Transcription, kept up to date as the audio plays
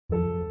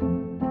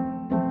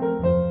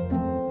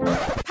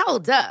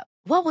Hold up.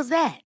 What was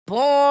that?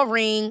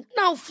 Boring.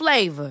 No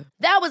flavor.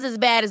 That was as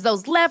bad as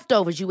those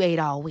leftovers you ate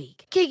all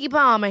week. Keke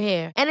Palmer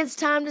here, and it's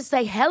time to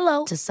say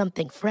hello to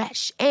something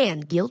fresh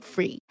and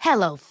guilt-free.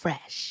 Hello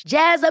Fresh.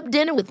 Jazz up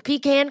dinner with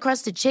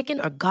pecan-crusted chicken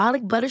or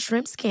garlic butter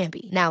shrimp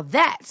scampi. Now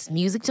that's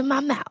music to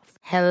my mouth.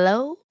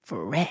 Hello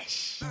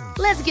Fresh.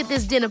 Let's get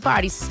this dinner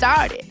party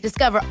started.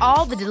 Discover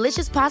all the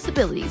delicious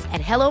possibilities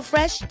at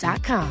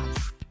hellofresh.com.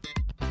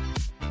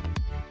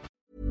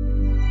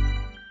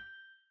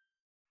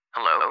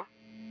 Hello?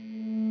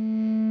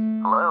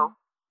 Hello?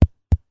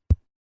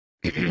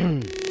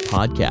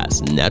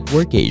 Podcast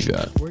Network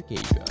Asia.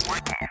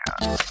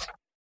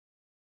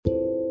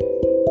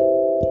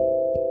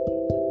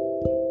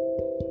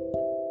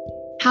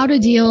 How to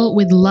deal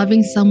with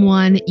loving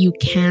someone you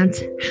can't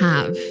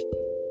have.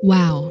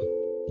 Wow.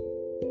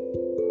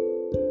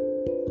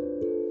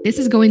 This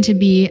is going to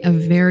be a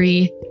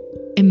very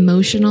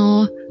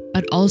emotional,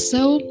 but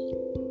also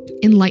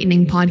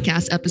enlightening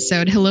podcast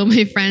episode. Hello,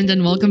 my friend,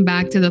 and welcome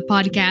back to the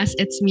podcast.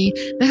 It's me,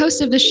 the host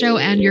of the show,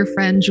 and your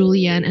friend,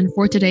 Julianne. And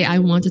for today, I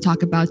want to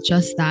talk about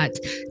just that,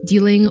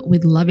 dealing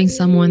with loving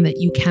someone that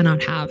you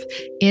cannot have.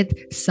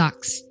 It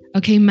sucks.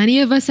 Okay,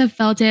 many of us have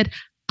felt it.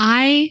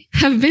 I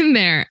have been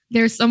there.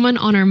 There's someone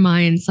on our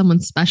mind, someone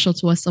special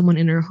to us, someone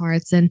in our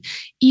hearts. And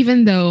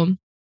even though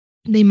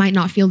they might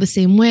not feel the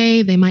same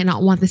way, they might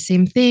not want the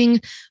same thing,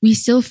 we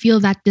still feel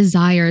that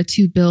desire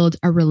to build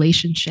a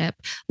relationship.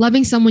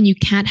 Loving someone you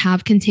can't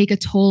have can take a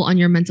toll on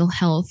your mental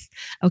health,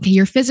 okay,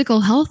 your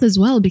physical health as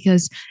well,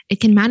 because it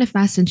can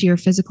manifest into your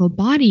physical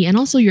body and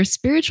also your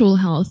spiritual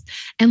health.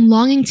 And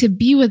longing to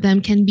be with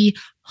them can be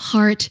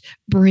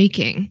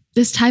heartbreaking.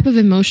 This type of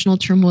emotional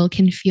turmoil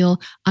can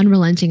feel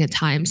unrelenting at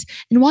times.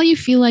 And while you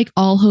feel like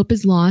all hope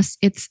is lost,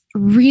 it's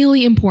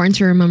really important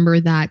to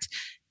remember that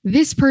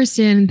this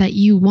person that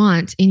you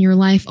want in your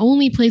life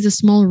only plays a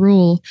small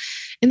role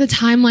in the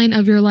timeline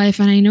of your life.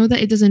 And I know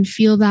that it doesn't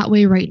feel that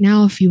way right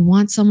now. If you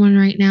want someone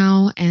right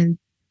now and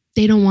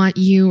they don't want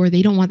you or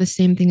they don't want the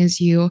same thing as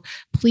you,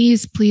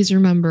 please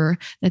remember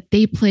that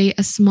they play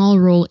a small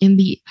role in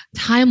the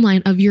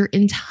timeline of your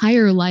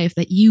entire life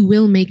that you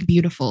will make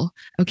beautiful.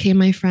 Okay,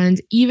 my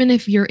friend, even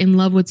if you're in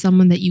love with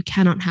someone that you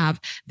cannot have,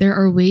 there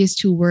are ways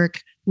to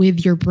work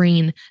with your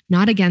brain,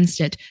 not against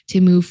it,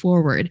 to move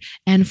forward.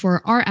 And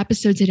for our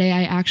episode today,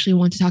 I actually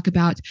want to talk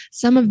about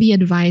some of the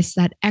advice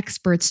that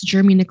experts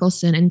Jeremy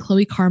Nicholson and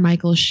Chloe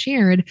Carmichael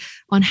shared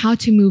on how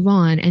to move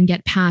on and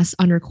get past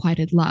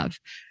unrequited love.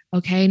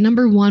 Okay,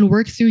 number one,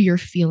 work through your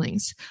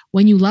feelings.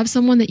 When you love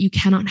someone that you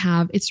cannot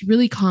have, it's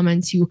really common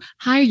to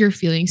hide your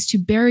feelings, to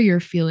bury your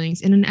feelings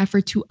in an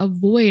effort to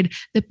avoid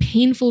the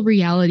painful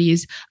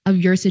realities of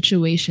your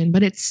situation.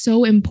 But it's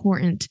so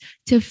important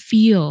to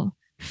feel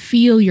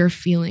your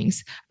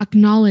feelings,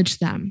 acknowledge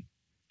them.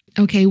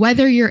 Okay,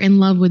 whether you're in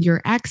love with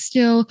your ex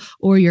still,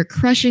 or you're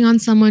crushing on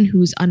someone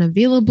who's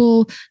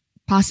unavailable,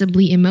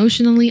 possibly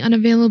emotionally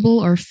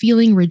unavailable, or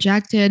feeling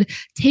rejected,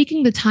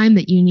 taking the time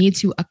that you need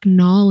to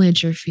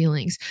acknowledge your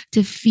feelings,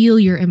 to feel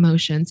your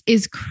emotions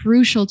is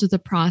crucial to the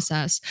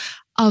process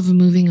of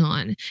moving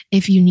on.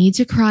 If you need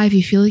to cry, if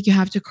you feel like you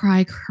have to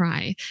cry,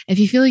 cry. If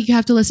you feel like you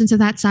have to listen to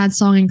that sad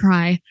song and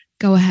cry,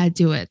 go ahead,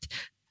 do it.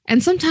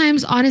 And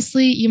sometimes,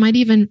 honestly, you might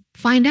even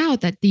find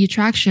out that the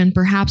attraction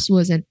perhaps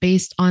wasn't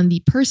based on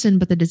the person,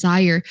 but the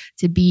desire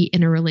to be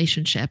in a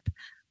relationship.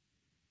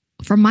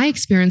 From my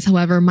experience,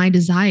 however, my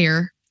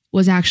desire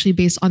was actually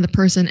based on the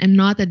person and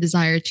not the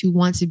desire to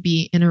want to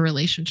be in a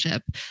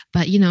relationship.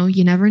 But, you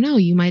never know.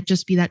 You might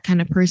just be that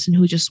kind of person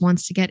who just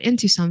wants to get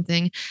into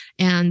something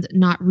and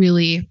not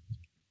really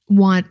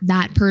want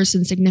that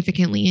person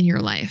significantly in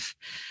your life.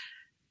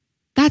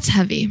 That's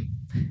heavy.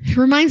 It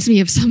reminds me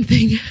of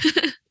something.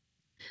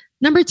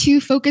 Number two,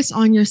 focus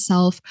on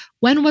yourself.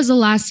 When was the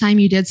last time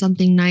you did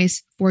something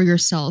nice for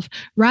yourself?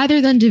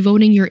 Rather than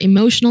devoting your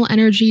emotional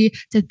energy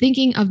to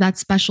thinking of that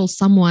special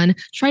someone,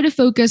 try to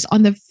focus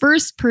on the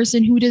first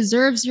person who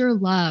deserves your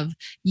love.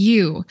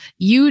 You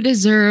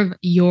deserve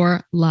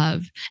your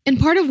love. And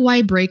part of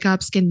why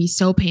breakups can be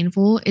so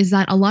painful is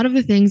that a lot of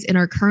the things in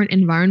our current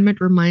environment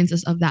reminds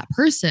us of that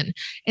person.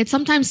 It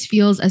sometimes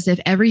feels as if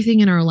everything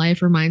in our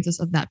life reminds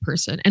us of that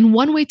person. And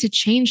one way to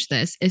change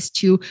this is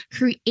to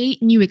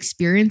create new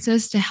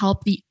experiences to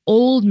help the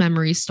old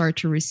memories start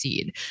to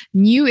recede.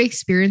 New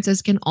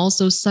experiences can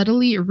also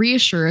subtly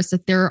reassure us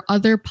that there are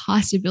other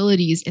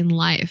possibilities in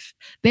life.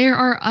 There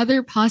are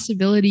other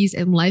possibilities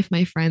in life,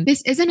 my friend.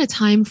 This isn't a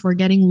time for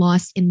getting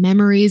lost in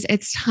memories.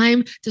 It's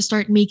time to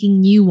start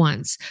making new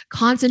ones.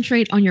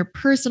 Concentrate on your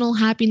personal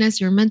happiness,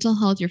 your mental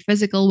health, your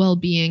physical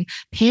well-being.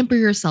 Pamper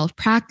yourself.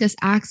 Practice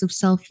acts of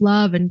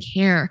self-love and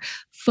care.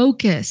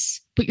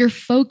 Put your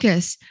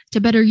focus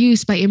to better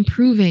use by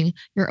improving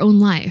your own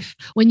life.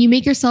 When you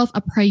make yourself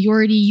a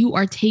priority, you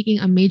are taking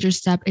a major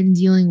step in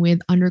dealing with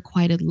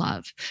unrequited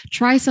love.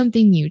 Try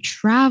something new,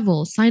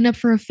 travel, sign up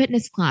for a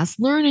fitness class,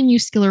 learn a new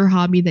skill or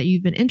hobby that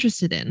you've been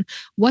interested in.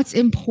 What's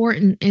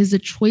important is the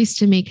choice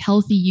to make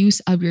healthy use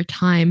of your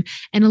time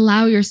and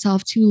allow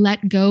yourself to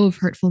let go of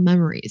hurtful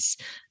memories.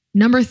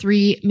 Number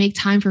 3, make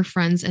time for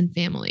friends and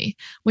family.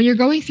 When you're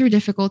going through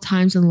difficult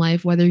times in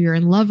life, whether you're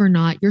in love or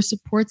not, your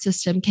support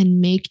system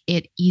can make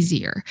it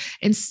easier.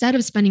 Instead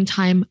of spending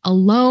time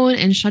alone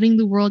and shutting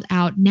the world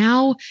out,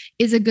 now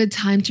is a good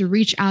time to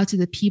reach out to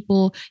the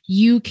people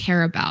you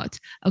care about.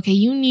 Okay,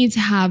 you need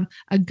to have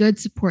a good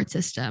support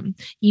system.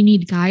 You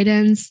need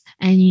guidance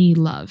and you need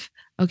love.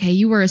 Okay,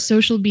 you are a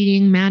social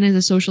being. Man is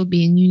a social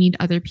being. You need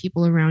other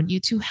people around you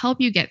to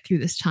help you get through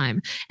this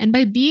time. And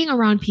by being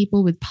around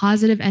people with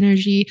positive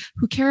energy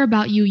who care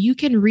about you, you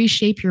can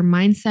reshape your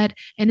mindset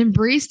and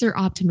embrace their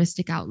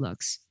optimistic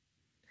outlooks.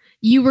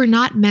 You were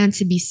not meant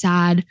to be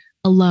sad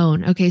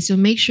alone. Okay, so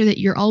make sure that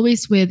you're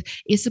always with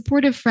a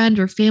supportive friend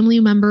or family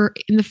member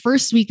in the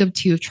first week of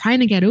 2 of trying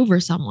to get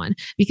over someone,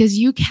 because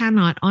you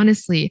cannot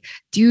honestly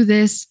do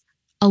this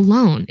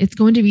alone. It's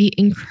going to be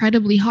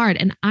incredibly hard.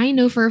 And I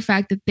know for a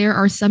fact that there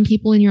are some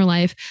people in your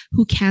life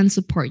who can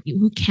support you,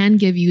 who can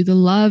give you the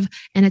love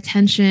and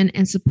attention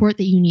and support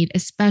that you need,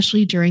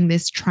 especially during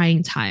this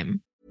trying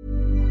time.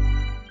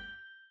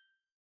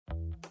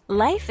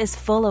 Life is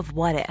full of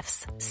what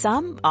ifs.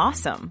 Some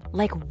awesome,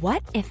 like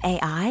what if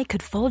AI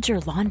could fold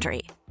your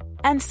laundry?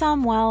 And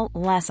some, well,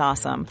 less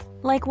awesome,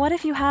 like what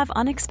if you have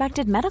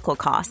unexpected medical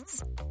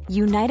costs?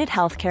 United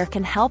Healthcare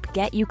can help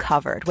get you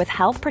covered with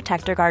Health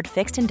Protector Guard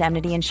fixed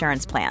indemnity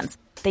insurance plans.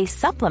 They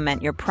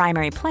supplement your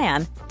primary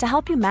plan to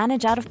help you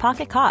manage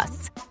out-of-pocket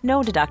costs.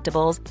 No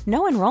deductibles,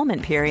 no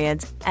enrollment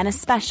periods, and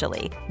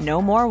especially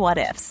no more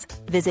what-ifs.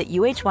 Visit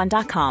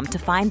uh1.com to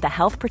find the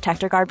Health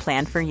Protector Guard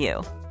plan for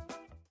you.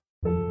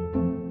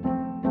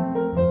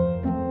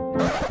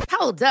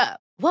 Hold up.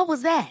 What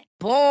was that?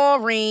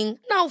 Boring.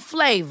 No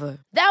flavor.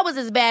 That was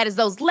as bad as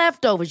those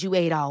leftovers you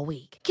ate all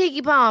week.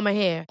 Keke Palmer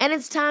here, and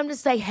it's time to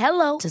say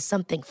hello to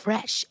something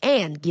fresh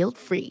and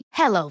guilt-free.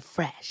 Hello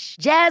Fresh.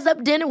 Jazz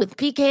up dinner with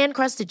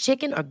pecan-crusted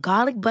chicken or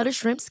garlic butter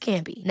shrimp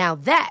scampi. Now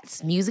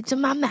that's music to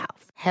my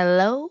mouth.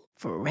 Hello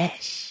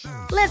Fresh.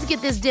 Let's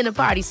get this dinner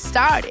party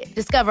started.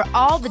 Discover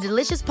all the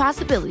delicious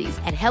possibilities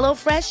at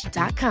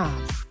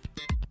hellofresh.com.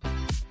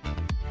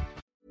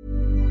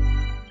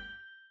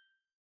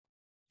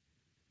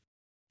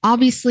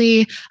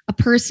 Obviously, a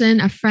person,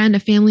 a friend, a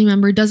family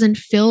member doesn't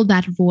fill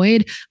that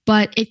void,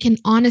 but it can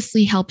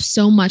honestly help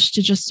so much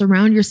to just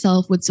surround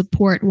yourself with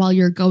support while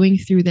you're going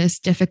through this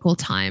difficult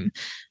time.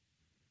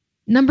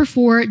 Number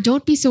 4,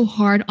 don't be so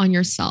hard on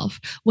yourself.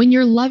 When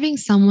you're loving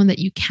someone that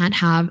you can't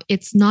have,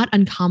 it's not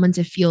uncommon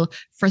to feel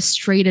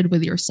frustrated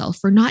with yourself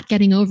for not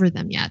getting over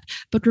them yet.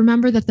 But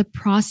remember that the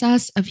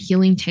process of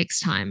healing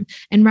takes time.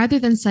 And rather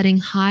than setting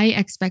high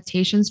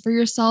expectations for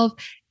yourself,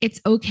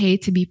 it's okay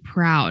to be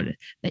proud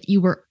that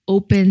you were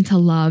open to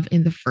love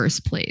in the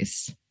first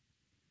place.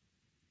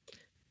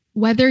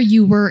 Whether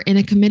you were in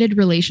a committed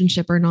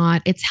relationship or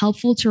not, it's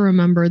helpful to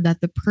remember that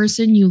the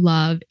person you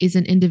love is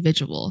an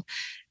individual.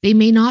 They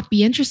may not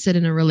be interested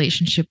in a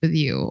relationship with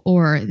you,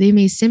 or they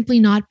may simply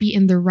not be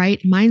in the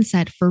right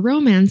mindset for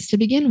romance to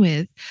begin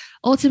with.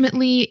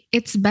 Ultimately,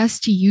 it's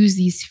best to use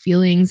these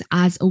feelings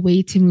as a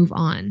way to move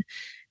on.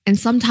 And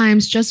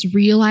sometimes just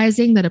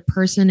realizing that a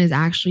person is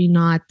actually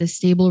not the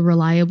stable,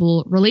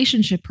 reliable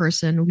relationship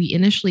person we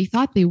initially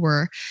thought they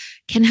were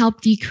can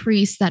help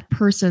decrease that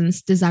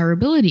person's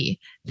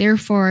desirability,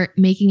 therefore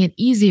making it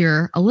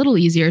a little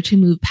easier to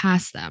move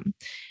past them.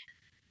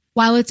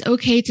 While it's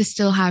okay to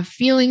still have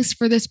feelings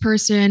for this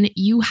person,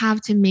 you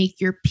have to make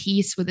your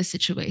peace with the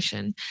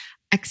situation.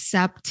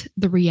 Accept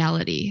the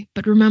reality,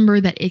 but remember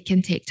that it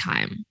can take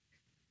time.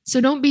 So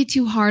don't be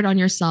too hard on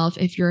yourself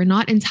if you're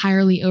not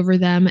entirely over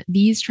them.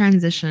 These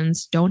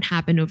transitions don't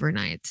happen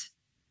overnight.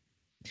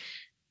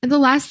 And the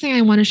last thing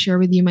I want to share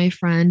with you, my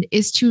friend,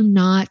 is to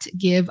not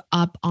give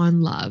up on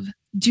love.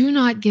 Do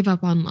not give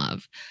up on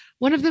love.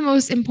 One of the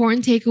most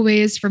important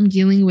takeaways from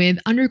dealing with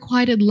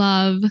unrequited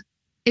love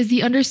is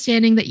the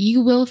understanding that you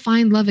will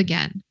find love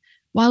again.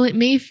 While it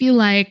may feel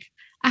like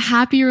a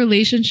happy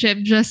relationship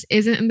just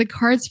isn't in the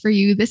cards for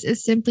you, this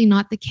is simply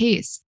not the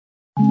case.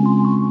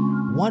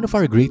 One of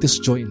our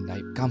greatest joy in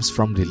life comes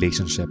from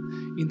relationship.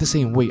 In the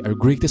same way, our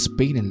greatest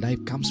pain in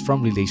life comes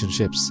from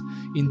relationships.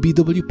 In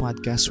BW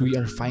Podcast, we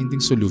are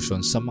finding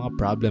solutions sa mga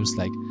problems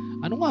like,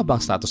 ano nga ba ang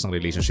status ng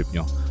relationship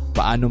nyo?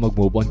 Paano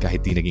mag-move on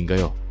kahit di naging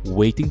kayo?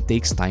 Waiting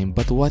takes time,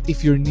 but what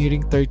if you're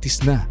nearing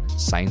 30s na?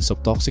 Signs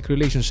of toxic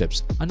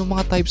relationships. Anong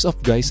mga types of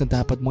guys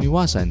na dapat mong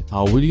iwasan?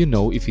 How will you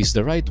know if he's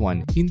the right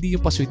one? Hindi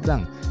yung pasweet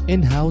lang.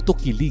 And how to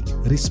kilig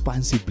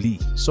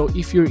responsibly. So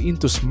if you're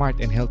into smart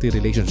and healthy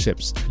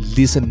relationships,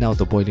 listen now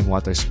to Boiling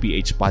Waters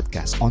PH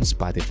Podcast on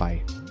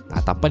Spotify.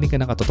 Tatapanin ka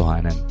ng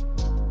katotohanan.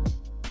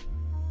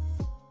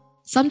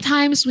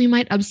 Sometimes we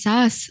might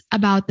obsess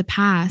about the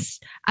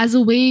past as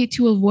a way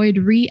to avoid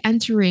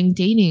re-entering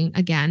dating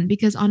again,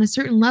 because on a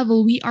certain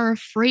level, we are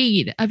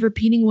afraid of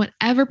repeating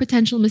whatever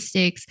potential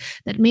mistakes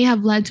that may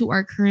have led to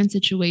our current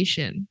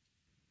situation.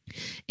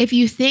 If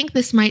you think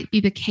this might be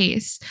the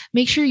case,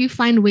 make sure you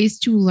find ways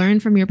to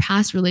learn from your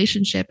past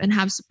relationship and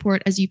have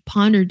support as you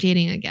ponder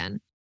dating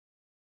again.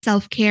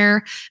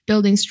 Self-care,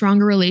 building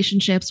stronger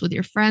relationships with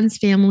your friends,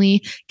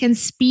 family can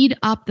speed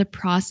up the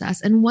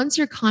process. And once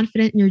you're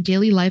confident in your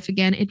daily life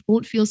again, it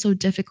won't feel so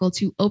difficult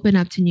to open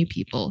up to new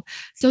people.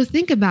 So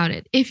think about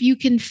it. If you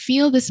can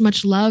feel this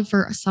much love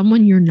for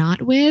someone you're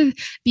not with,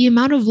 the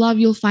amount of love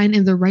you'll find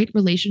in the right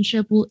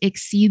relationship will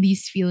exceed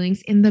these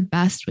feelings in the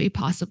best way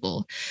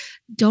possible.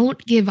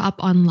 Don't give up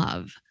on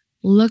love.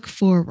 Look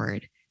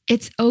forward.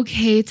 It's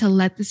okay to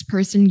let this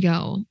person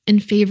go in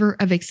favor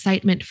of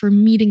excitement for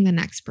meeting the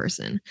next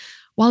person.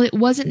 While it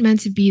wasn't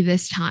meant to be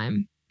this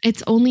time,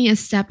 it's only a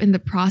step in the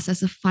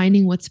process of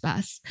finding what's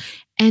best.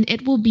 And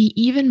it will be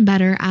even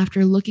better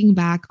after looking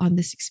back on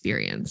this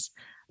experience.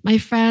 My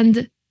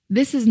friend,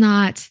 this is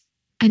not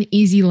an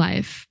easy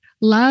life.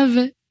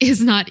 Love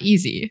is not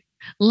easy.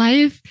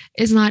 Life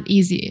is not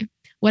easy.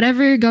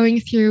 Whatever you're going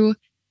through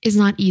is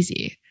not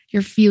easy.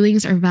 Your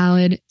feelings are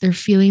valid. Their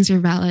feelings are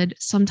valid.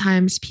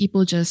 Sometimes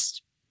people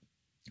just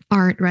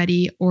aren't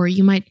ready, or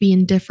you might be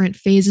in different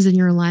phases in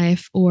your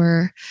life,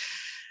 or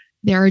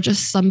there are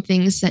just some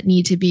things that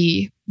need to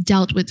be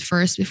dealt with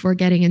first before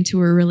getting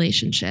into a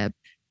relationship.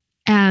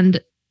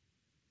 And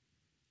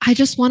I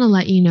just want to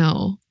let you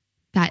know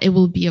that it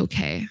will be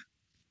okay.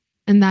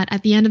 And that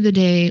at the end of the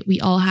day, we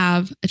all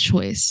have a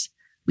choice.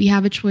 We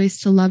have a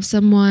choice to love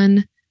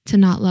someone, to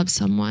not love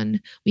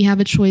someone. We have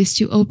a choice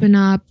to open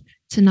up,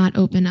 to not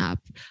open up.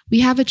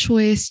 We have a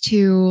choice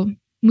to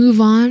move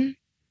on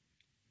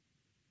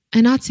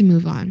and not to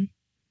move on.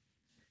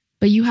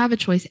 But you have a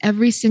choice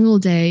every single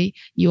day.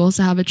 You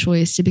also have a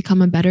choice to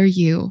become a better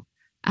you,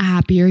 a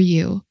happier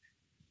you,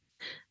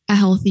 a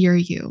healthier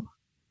you.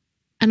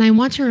 And I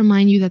want to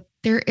remind you that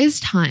there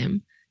is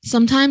time.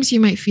 Sometimes you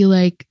might feel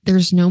like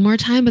there's no more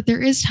time, but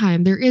there is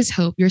time. There is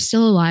hope. You're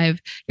still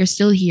alive. You're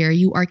still here.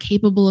 You are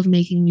capable of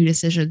making new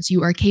decisions.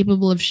 You are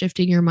capable of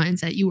shifting your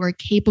mindset. You are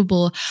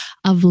capable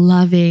of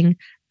loving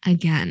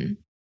again.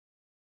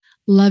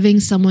 Loving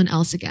someone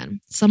else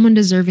again, someone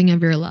deserving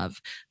of your love.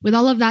 With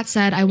all of that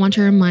said, I want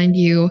to remind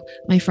you,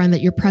 my friend,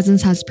 that your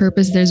presence has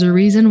purpose. There's a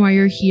reason why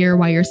you're here,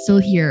 why you're still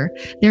here.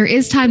 There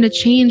is time to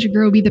change,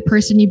 grow, be the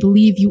person you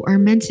believe you are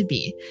meant to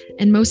be.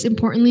 And most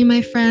importantly,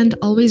 my friend,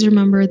 always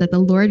remember that the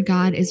Lord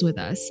God is with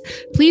us.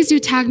 Please do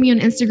tag me on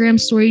Instagram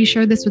story,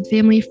 share this with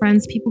family,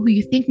 friends, people who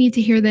you think need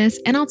to hear this,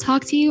 and I'll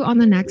talk to you on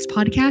the next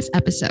podcast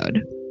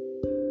episode.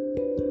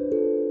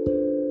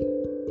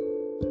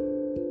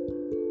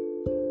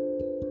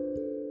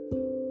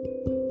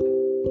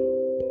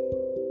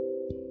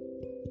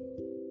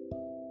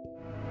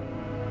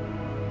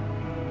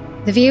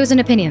 The views and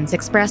opinions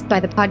expressed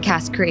by the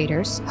podcast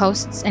creators,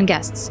 hosts, and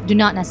guests do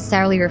not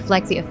necessarily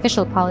reflect the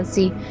official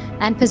policy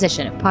and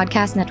position of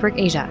Podcast Network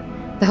Asia,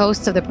 the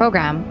hosts of the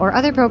program, or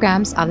other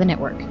programs of the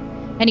network.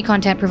 Any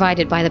content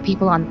provided by the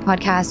people on the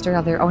podcast are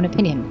of their own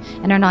opinion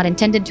and are not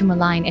intended to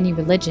malign any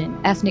religion,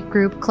 ethnic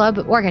group, club,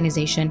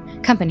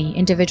 organization, company,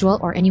 individual,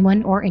 or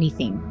anyone or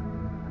anything.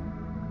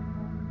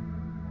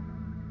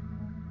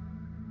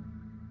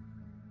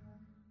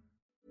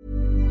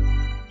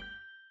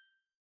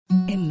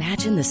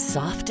 Imagine the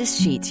softest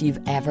sheets you've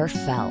ever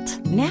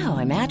felt. Now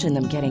imagine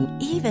them getting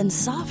even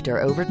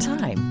softer over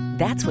time.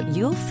 That's what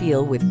you'll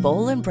feel with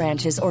Boll &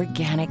 Branch's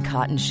organic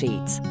cotton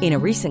sheets. In a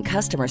recent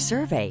customer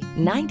survey,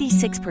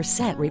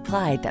 96%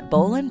 replied that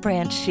Boll &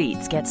 Branch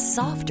sheets get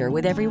softer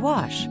with every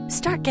wash.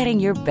 Start getting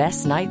your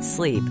best night's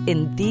sleep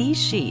in these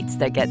sheets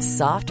that get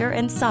softer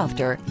and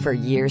softer for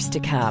years to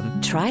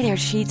come. Try their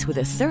sheets with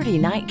a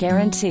 30-night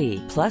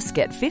guarantee. Plus,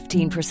 get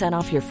 15%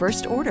 off your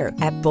first order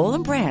at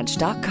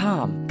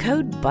bollandbranch.com.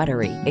 Code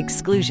BUTTERY.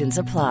 Exclusions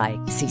apply.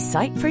 See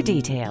site for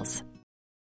details.